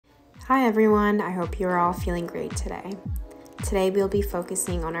Hi everyone, I hope you're all feeling great today. Today we'll be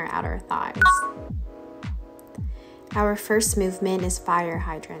focusing on our outer thighs. Our first movement is fire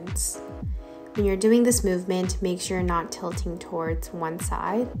hydrants. When you're doing this movement, make sure you're not tilting towards one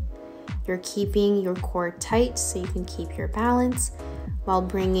side. You're keeping your core tight so you can keep your balance while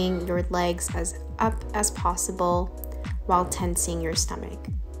bringing your legs as up as possible while tensing your stomach.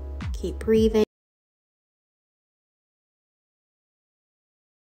 Keep breathing.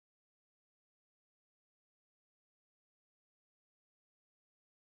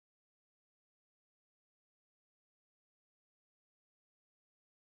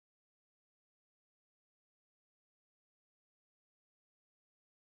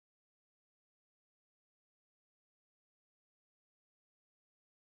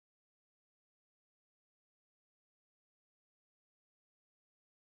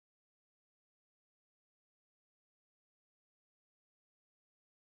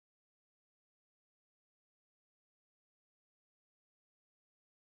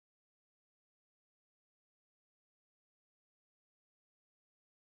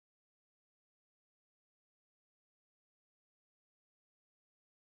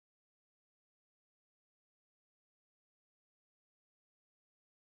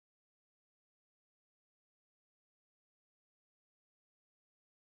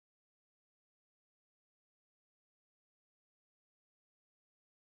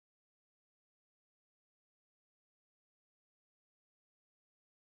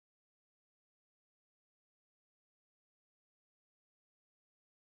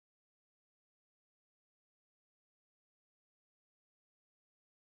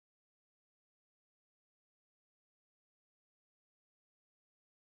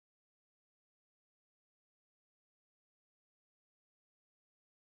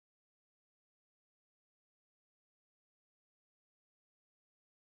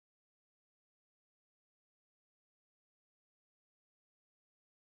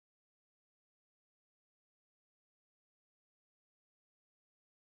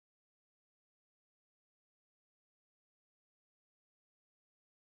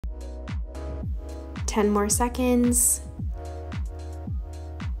 Ten more seconds.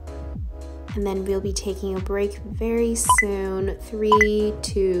 And then we'll be taking a break very soon. 3,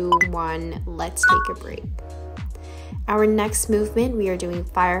 2, 1, let's take a break. Our next movement, we are doing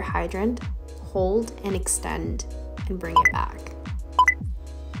fire hydrant, hold and extend and bring it back.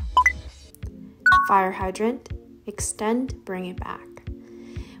 Fire hydrant, extend, bring it back.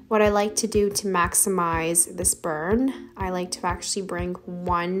 What I like to do to maximize this burn, I like to actually bring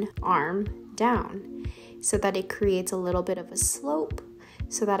one arm down so that it creates a little bit of a slope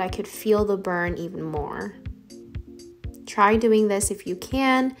so that I could feel the burn even more. Try doing this if you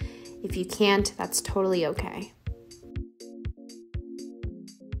can. If you can't, that's totally okay.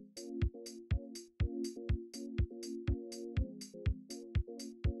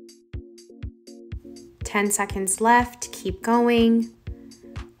 Ten seconds left, keep going.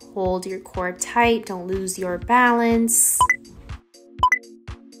 Hold your core tight, don't lose your balance.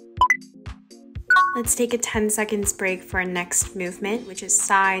 Let's take a 10 seconds break for our next movement, which is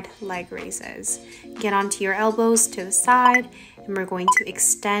side leg raises. Get onto your elbows to the side, and we're going to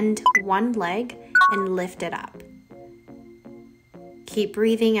extend one leg and lift it up. Keep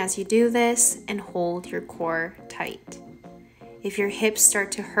breathing as you do this and hold your core tight. If your hips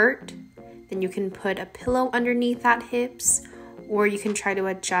start to hurt, then you can put a pillow underneath that hips, or you can try to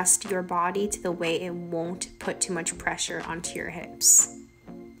adjust your body to the way it won't put too much pressure onto your hips.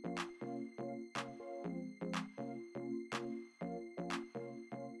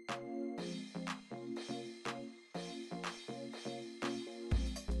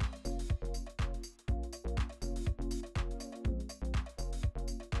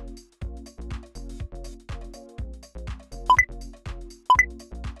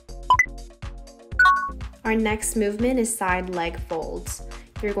 Our next movement is side leg folds.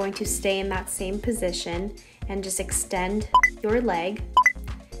 You're going to stay in that same position and just extend your leg,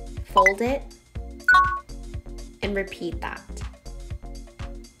 fold it, and repeat that.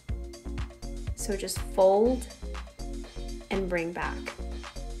 So just fold and bring back.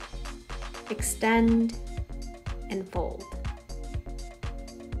 Extend and fold.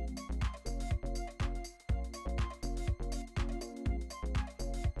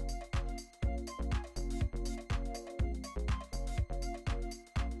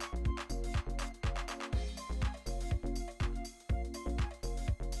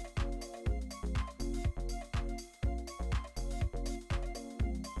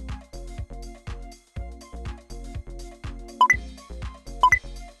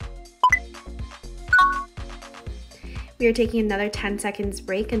 We are taking another 10 seconds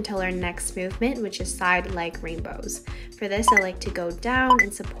break until our next movement, which is side leg rainbows. For this, I like to go down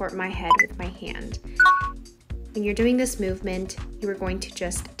and support my head with my hand. When you're doing this movement, you are going to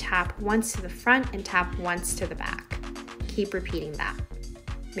just tap once to the front and tap once to the back. Keep repeating that.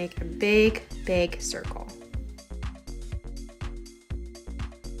 Make a big, big circle.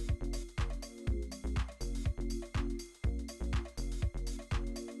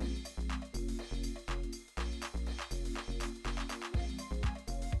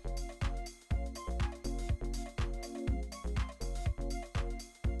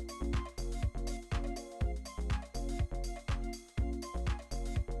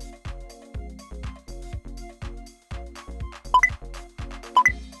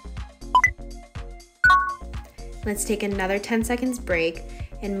 Let's take another 10 seconds break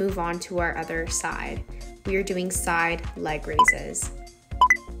and move on to our other side. We are doing side leg raises.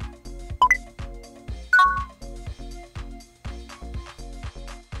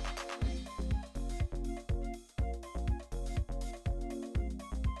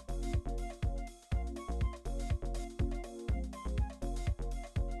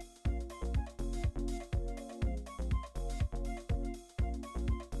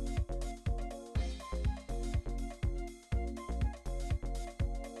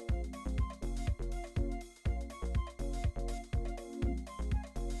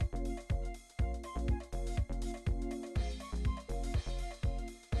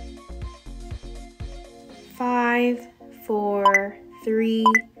 Five, 4, 3,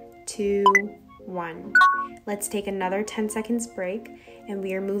 2, 1. Let's take another 10 seconds break and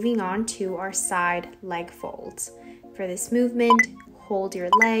we are moving on to our side leg folds. For this movement, hold your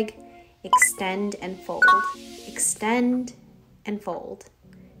leg, extend and fold. Extend and fold.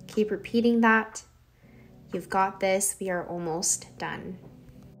 Keep repeating that. You've got this. We are almost done.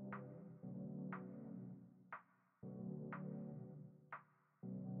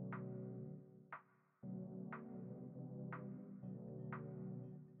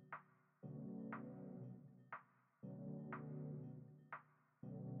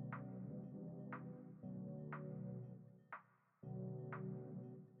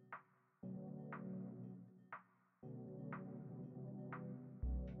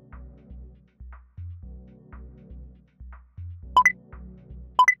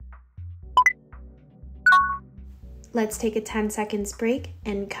 Let's take a 10 seconds break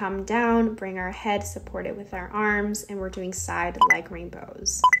and come down, bring our head supported with our arms, and we're doing side leg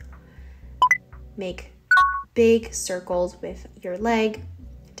rainbows. Make big circles with your leg.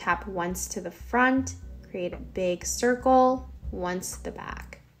 Tap once to the front, create a big circle, once to the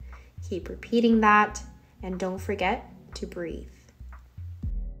back. Keep repeating that, and don't forget to breathe.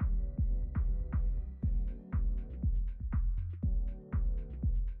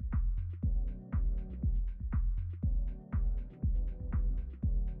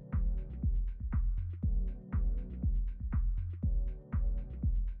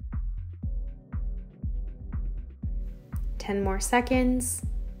 Ten more seconds.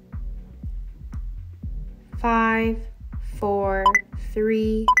 5, 4,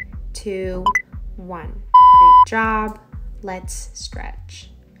 3, 2, 1. Great job. Let's stretch.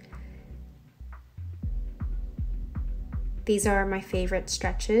 These are my favorite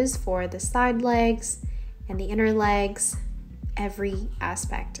stretches for the side legs and the inner legs, every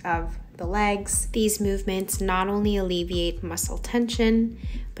aspect of the legs. These movements not only alleviate muscle tension,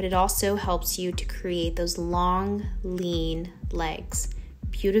 but it also helps you to create those long, lean legs,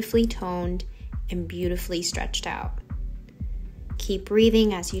 beautifully toned and beautifully stretched out. Keep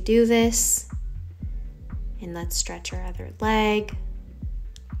breathing as you do this, and let's stretch our other leg.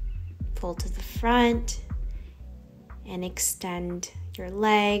 Fold to the front and extend your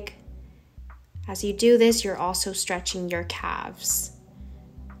leg. As you do this, you're also stretching your calves.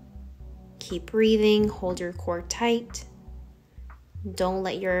 Keep breathing, hold your core tight. Don't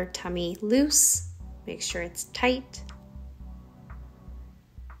let your tummy loose. Make sure it's tight.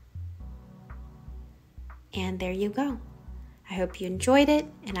 And there you go. I hope you enjoyed it,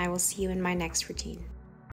 and I will see you in my next routine.